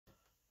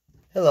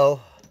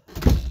Hello.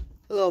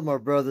 Hello, my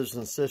brothers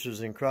and sisters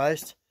in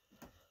Christ.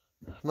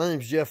 My name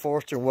is Jeff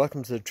Forster, and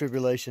welcome to the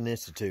Tribulation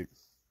Institute.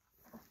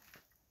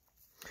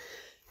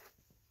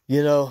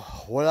 You know,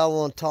 what I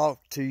want to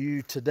talk to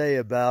you today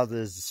about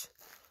is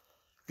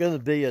going to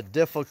be a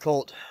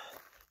difficult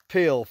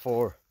pill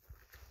for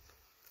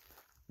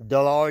the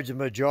large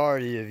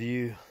majority of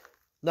you,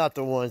 not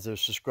the ones that are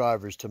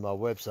subscribers to my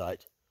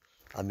website,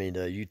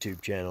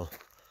 YouTube channel,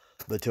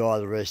 but to all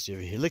the rest of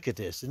you. Look at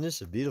this. Isn't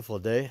this a beautiful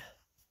day?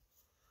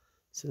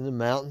 It's in the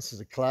mountains,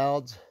 the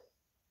clouds.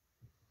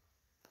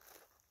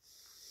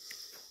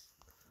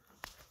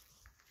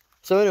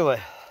 So anyway,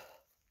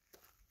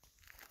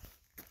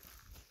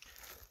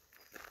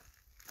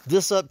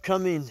 this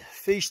upcoming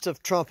Feast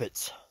of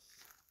Trumpets,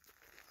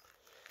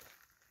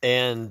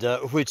 and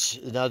I'll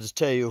just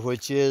tell you,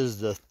 which is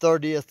the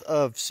 30th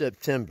of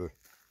September.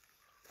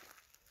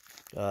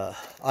 I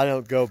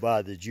don't go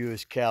by the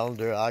Jewish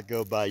calendar. I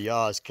go by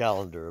Yah's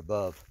calendar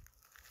above,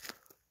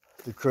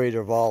 the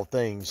creator of all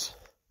things.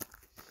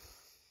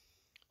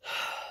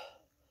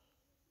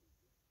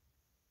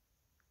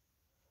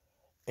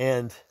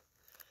 And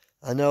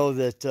I know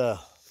that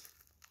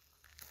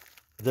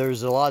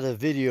there's a lot of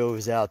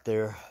videos out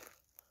there,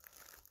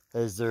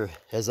 as there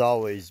has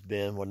always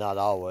been. Well, not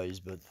always,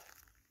 but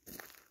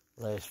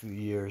last few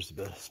years,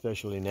 but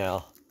especially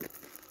now.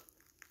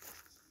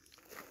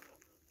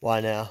 Why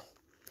now?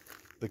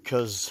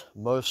 Because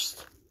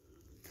most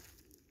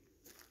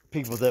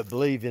people that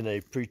believe in a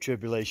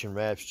pre-tribulation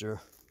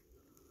rapture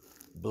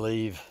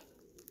believe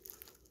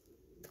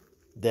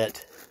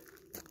that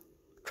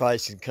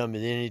Christ can come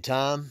at any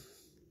time,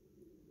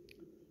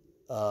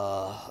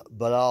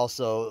 but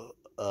also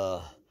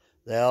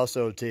they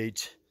also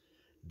teach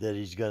that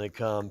he's going to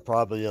come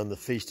probably on the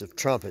Feast of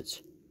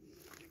Trumpets,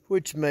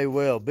 which may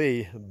well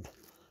be,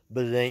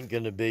 but it ain't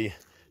going to be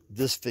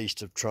this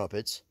Feast of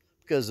Trumpets,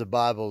 because the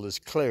Bible is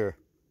clear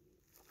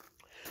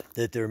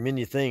that there are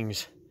many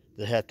things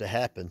that have to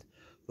happen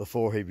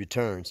before he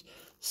returns.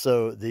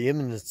 So the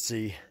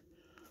imminency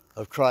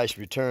of Christ's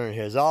return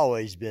has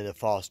always been a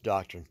false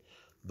doctrine.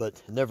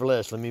 But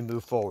nevertheless, let me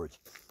move forward.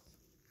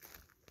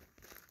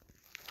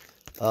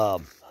 Why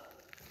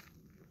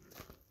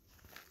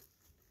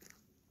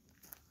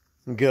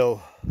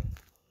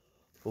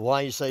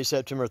you say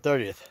September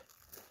 30th?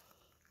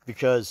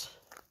 Because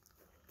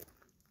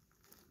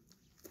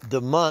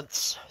the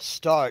months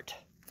start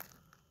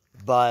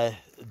by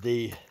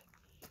the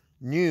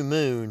new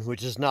moon,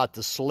 which is not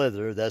the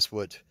slither. That's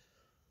what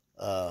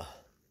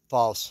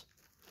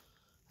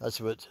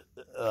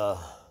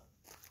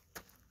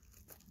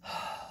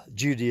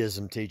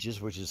Judaism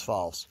teaches, which is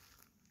false.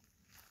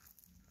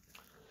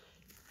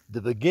 The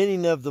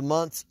beginning of the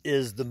months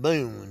is the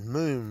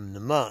moon, the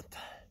month.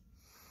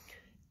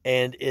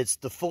 And it's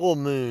the full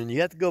moon.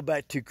 You have to go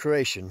back to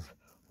creation,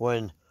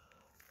 when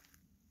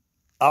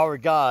our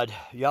God,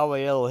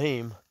 Yahweh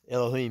Elohim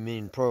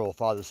meaning plural,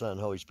 Father, Son,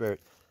 Holy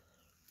Spirit,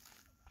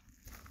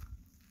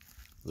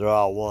 they're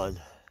all one.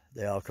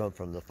 They all come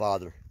from the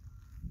Father.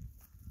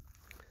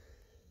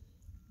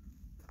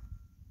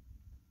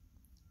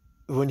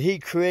 When he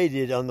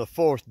created on the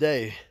fourth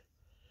day,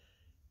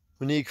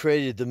 when he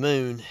created the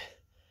moon,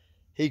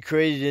 he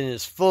created in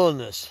his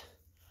fullness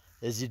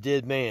as he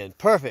did man.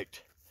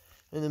 Perfect.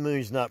 And the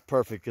moon's not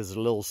perfect as a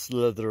little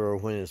slither or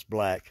when it's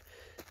black.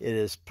 It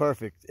is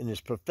perfect, and its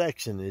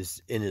perfection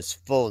is in its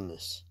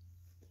fullness.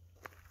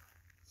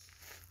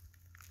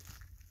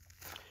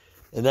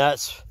 And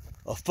that's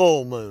a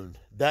full moon.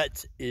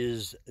 That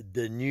is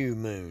the new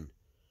moon.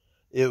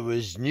 It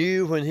was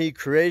new when he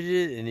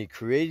created it, and he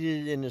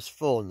created it in its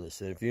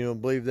fullness. And if you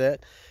don't believe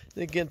that,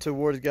 then get into the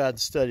Word of God and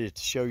study it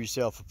to show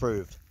yourself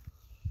approved.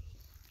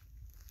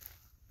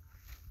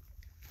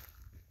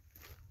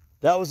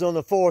 That was on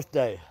the fourth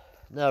day.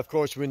 Now, of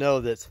course, we know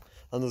that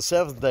on the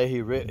seventh day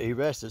he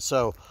rested.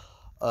 So,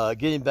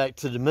 getting back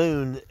to the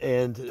moon,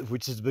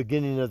 which is the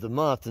beginning of the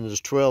month, and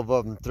there's 12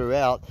 of them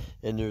throughout,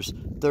 and there's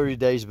 30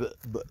 days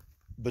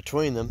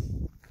between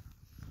them.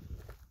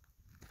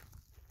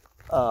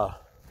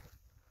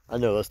 I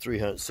know that's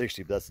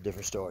 360, but that's a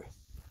different story.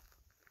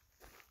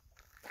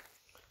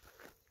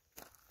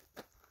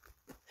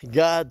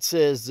 God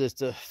says that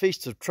the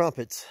Feast of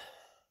Trumpets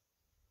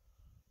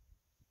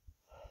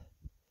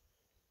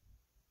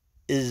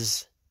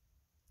is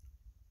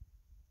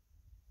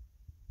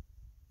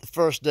the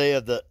first day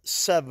of the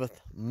 7th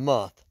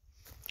month.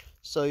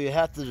 So you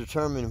have to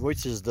determine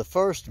which is the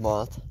first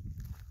month.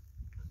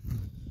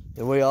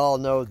 And we all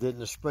know that in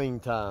the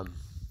springtime,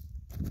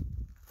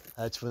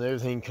 that's when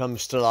everything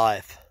comes to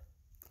life.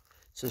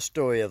 It's the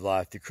story of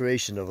life, the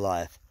creation of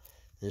life.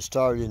 And it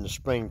started in the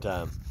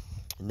springtime.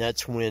 And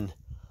that's when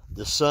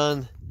the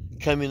sun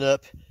coming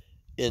up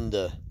in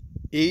the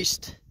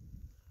east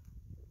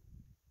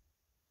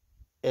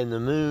and the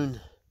moon,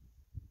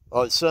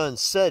 or the sun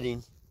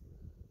setting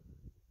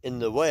in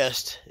the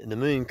west and the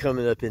moon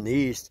coming up in the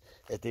east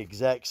at the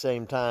exact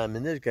same time.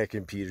 And they've got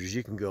computers.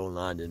 You can go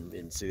online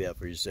and see that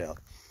for yourself.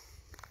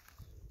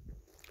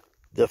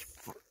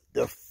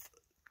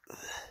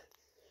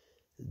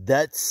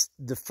 That's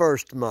the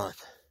first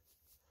month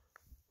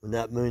when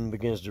that moon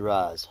begins to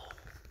rise.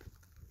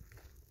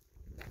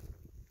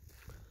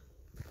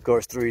 Of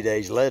course, 3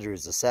 days later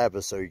is the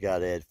Sabbath, so you got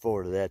to add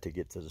 4 to that to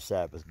get to the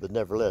Sabbath. But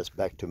nevertheless,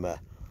 back to my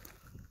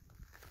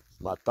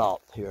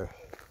thought here.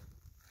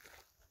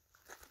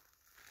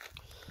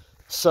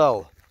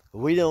 So,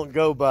 we don't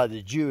go by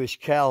the Jewish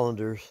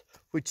calendars,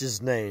 which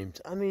is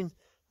named. I mean,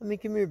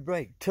 give me a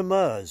break.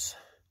 Tammuz.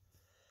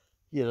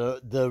 You know,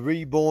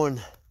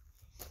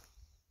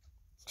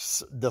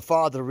 the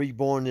father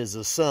reborn is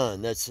a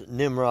son. That's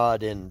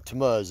Nimrod and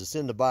Tammuz. It's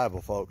in the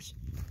Bible, folks.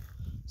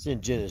 It's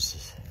in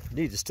Genesis. You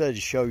need to study to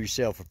show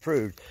yourself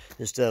approved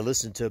instead of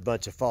listening to a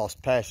bunch of false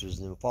pastors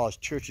and false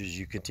churches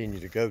you continue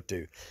to go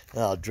to.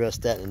 And I'll address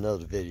that in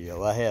another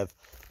video. I have,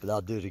 but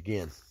I'll do it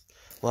again.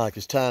 Why?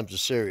 Because times are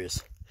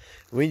serious.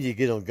 We need to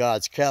get on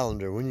God's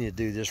calendar. We need to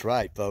do this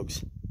right,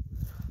 folks.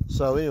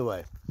 So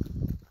anyway,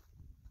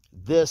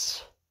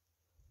 this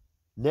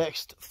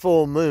next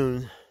full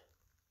moon,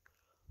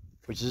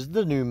 which is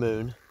the new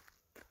moon,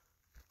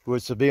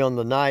 which will be on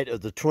the night of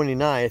the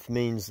 29th,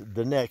 means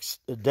the next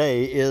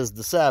day is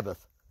the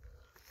Sabbath.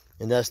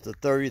 And that's the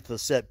 30th of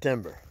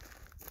September.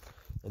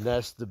 And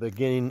that's the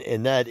beginning,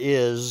 and that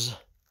is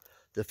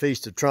the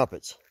Feast of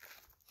Trumpets.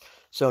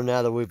 So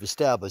now that we've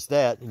established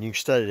that, and you can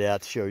study it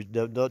out to show you,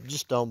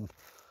 don't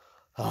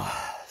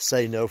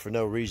say no for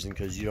no reason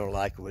because you don't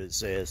like what it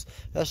says.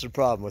 That's the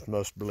problem with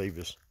most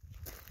believers.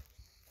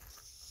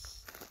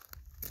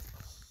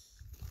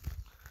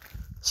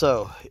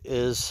 So,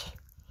 is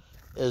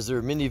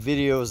there many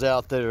videos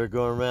out there that are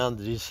going around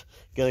that he's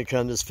going to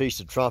come to this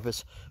Feast of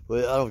Trumpets?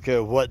 Well, I don't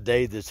care what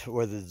day,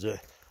 whether the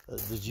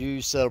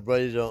Jews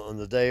celebrated on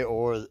the day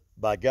or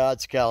by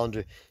God's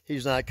calendar,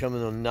 he's not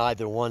coming on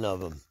neither one of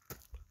them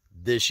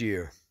this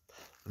year,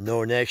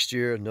 nor next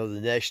year, nor the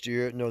next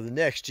year, nor the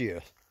next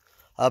year.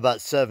 How about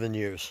 7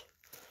 years?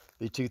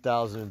 Be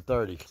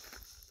 2030.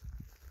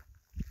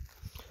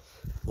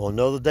 Won't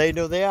know the day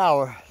nor the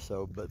hour,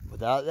 so, but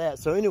without that.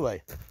 So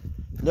anyway,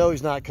 no,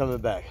 he's not coming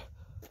back.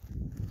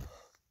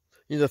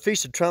 You know, the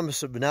Feast of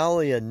Trumpets would not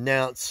only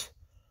announce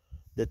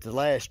that the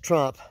last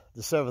trump,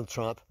 the 7th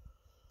trump,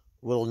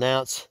 will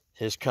announce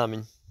his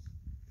coming.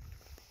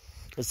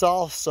 It's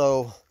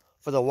also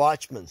for the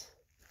watchmen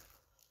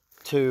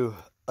to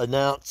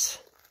announce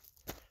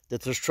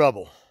that there's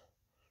trouble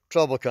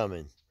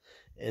coming.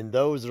 And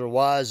those that are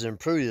wise and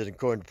prudent,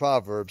 according to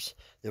Proverbs,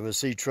 that will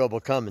see trouble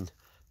coming,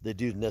 they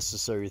do the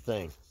necessary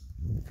thing.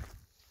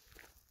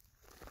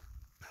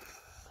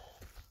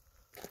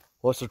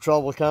 What's the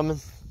trouble coming?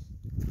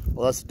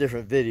 Well, that's a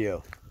different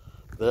video.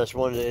 But that's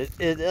one.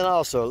 And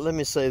also, let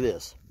me say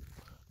this.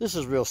 This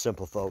is real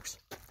simple, folks.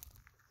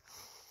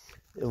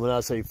 And when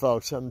I say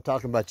folks, I'm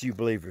talking about you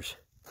believers.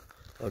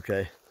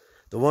 Okay?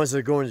 The ones that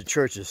are going to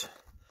churches,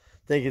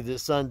 thinking that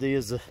Sunday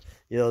is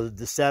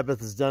the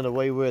Sabbath is done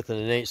away with and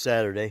it ain't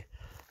Saturday.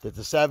 That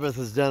the Sabbath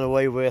is done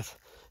away with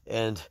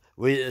and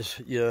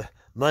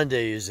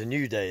Monday is a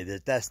new day.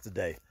 That's the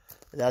day.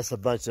 That's a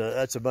bunch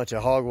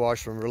of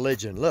hogwash from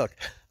religion. Look,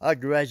 I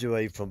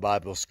graduated from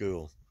Bible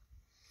school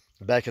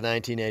back in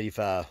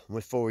 1985.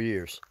 Went 4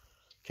 years.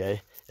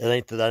 Okay, it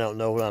ain't that I don't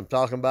know what I'm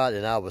talking about,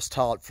 and I was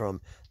taught from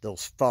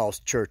those false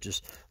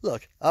churches.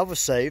 Look, I was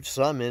saved,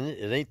 so I'm in it.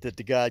 It ain't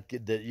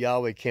that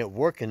Yahweh can't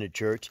work in the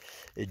church.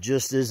 It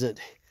just isn't.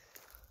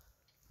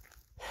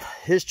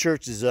 His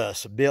church is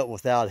us, built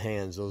without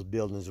hands. Those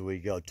buildings that we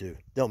go to.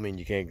 Don't mean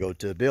you can't go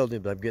to a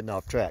building, but I'm getting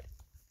off track.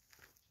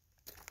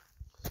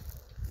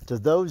 To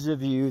those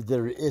of you that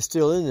are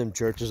still in them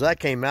churches, I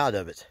came out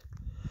of it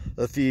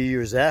a few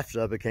years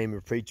after I became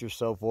a preacher,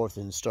 so forth,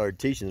 and started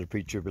teaching the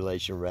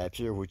Pretribulation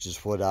Rapture, which is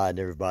what I and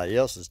everybody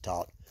else is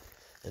taught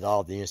at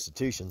all the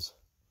institutions,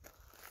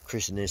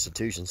 Christian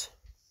institutions.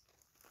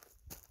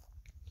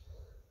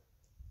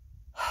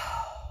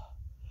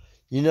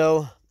 You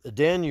know,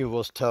 Daniel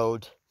was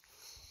told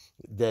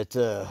that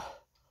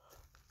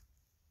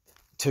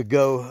to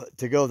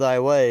go thy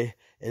way,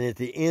 and at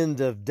the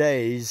end of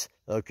days,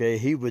 okay,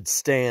 he would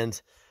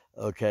stand,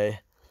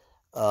 okay.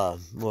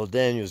 Well,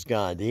 Daniel's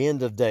gone. The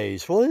end of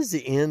days. What is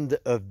the end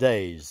of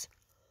days?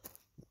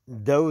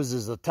 Those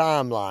is a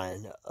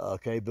timeline,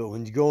 okay. But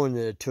when you go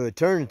into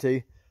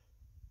eternity,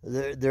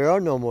 there are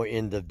no more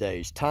end of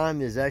days.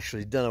 Time is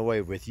actually done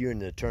away with. You're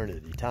in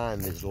eternity. Time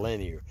is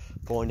linear.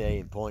 Point A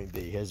and point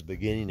B. Has a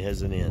beginning,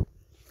 has an end.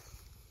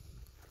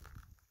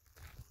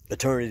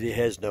 Eternity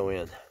has no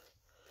end.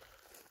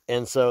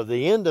 And so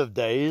the end of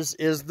days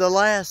is the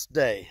last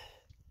day.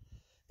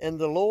 And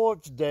the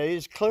Lord's day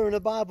is clear in the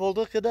Bible.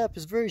 Look it up.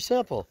 It's very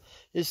simple.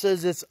 It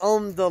says it's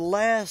on the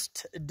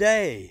last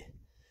day.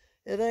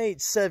 It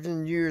ain't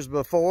 7 years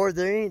before.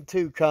 There ain't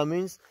two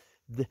comings.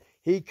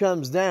 He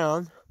comes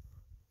down.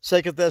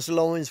 2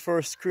 Thessalonians,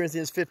 1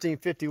 Corinthians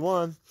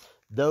 15:51.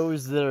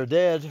 Those that are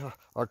dead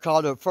are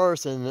called up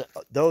first, and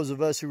those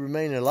of us who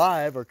remain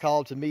alive are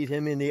called to meet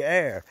him in the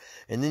air.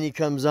 And then he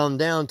comes on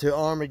down to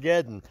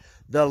Armageddon,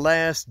 the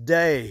last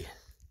day.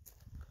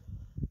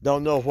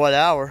 Don't know what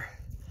hour.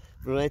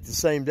 But it ain't the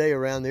same day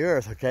around the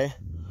earth, okay?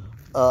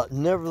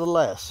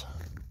 Nevertheless,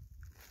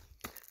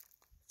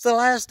 It's the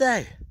last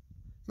day.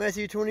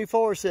 Matthew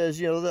 24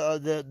 says, you know,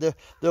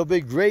 there'll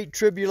be great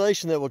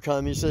tribulation that will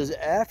come. He says,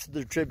 after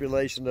the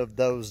tribulation of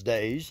those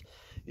days,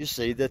 you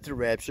see that the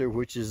rapture,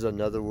 which is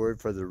another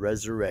word for the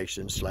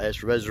resurrection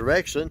 /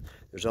 resurrection,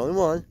 there's only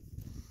one.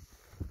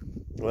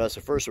 Well, that's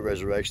the first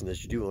resurrection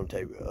that you do want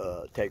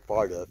to take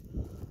part of.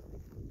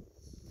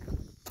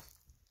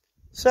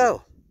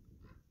 So,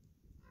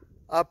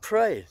 I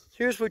pray.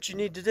 Here's what you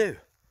need to do.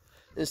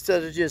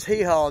 Instead of just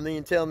hee-hawing me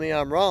and telling me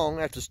I'm wrong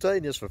after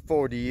studying this for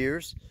 40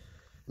 years,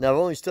 and I've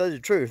only studied the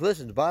truth.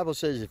 Listen, the Bible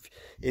says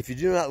if you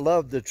do not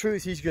love the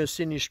truth, he's going to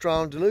send you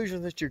strong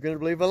delusion that you're going to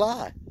believe a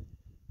lie.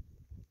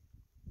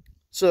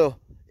 So,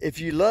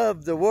 if you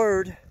love the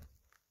word,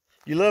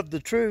 you love the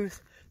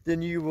truth,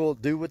 then you will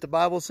do what the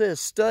Bible says.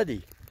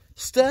 Study.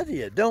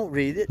 Study it. Don't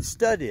read it.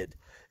 Study it.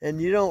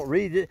 And you don't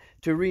read it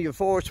to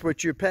reinforce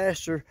what your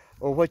pastor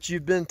or what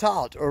you've been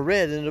taught or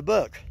read in a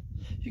book.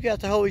 You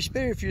got the Holy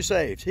Spirit if you're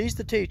saved. He's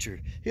the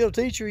teacher. He'll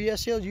teach you.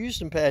 Yes, he'll use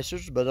some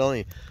pastors, but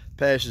only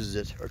pastors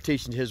that are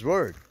teaching his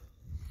word.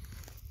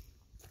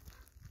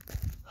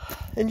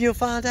 And you'll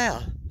find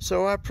out.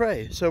 So I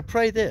pray. So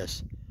pray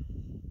this.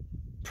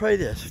 Pray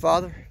this.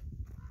 Father,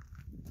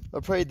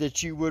 I pray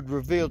that you would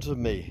reveal to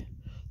me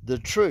the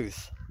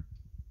truth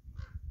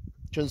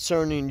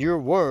concerning your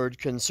word,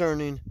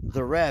 concerning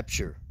the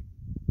rapture.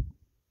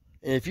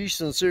 And if you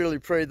sincerely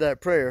pray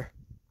that prayer,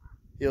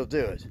 he'll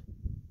do it.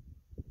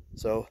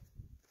 So,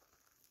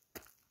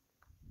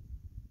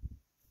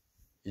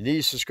 you need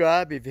to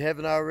subscribe if you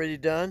haven't already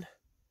done.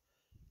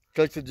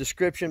 Click the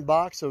description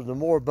box of the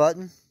more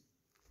button.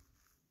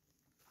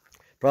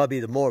 Probably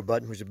the more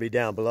button, which will be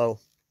down below.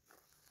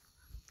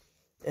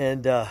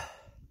 And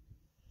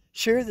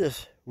share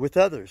this with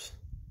others.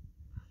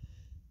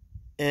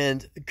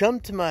 And come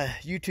to my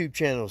YouTube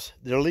channels.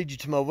 That'll lead you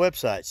to my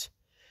websites.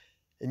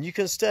 And you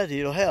can study.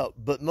 It'll help.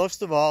 But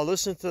most of all,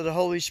 listen to the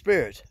Holy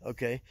Spirit.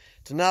 Okay?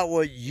 To not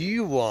what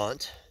you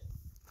want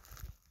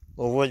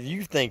or what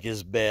you think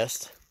is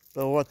best,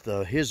 but what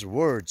His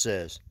Word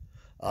says.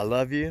 I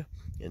love you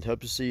and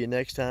hope to see you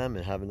next time,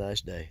 and have a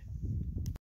nice day.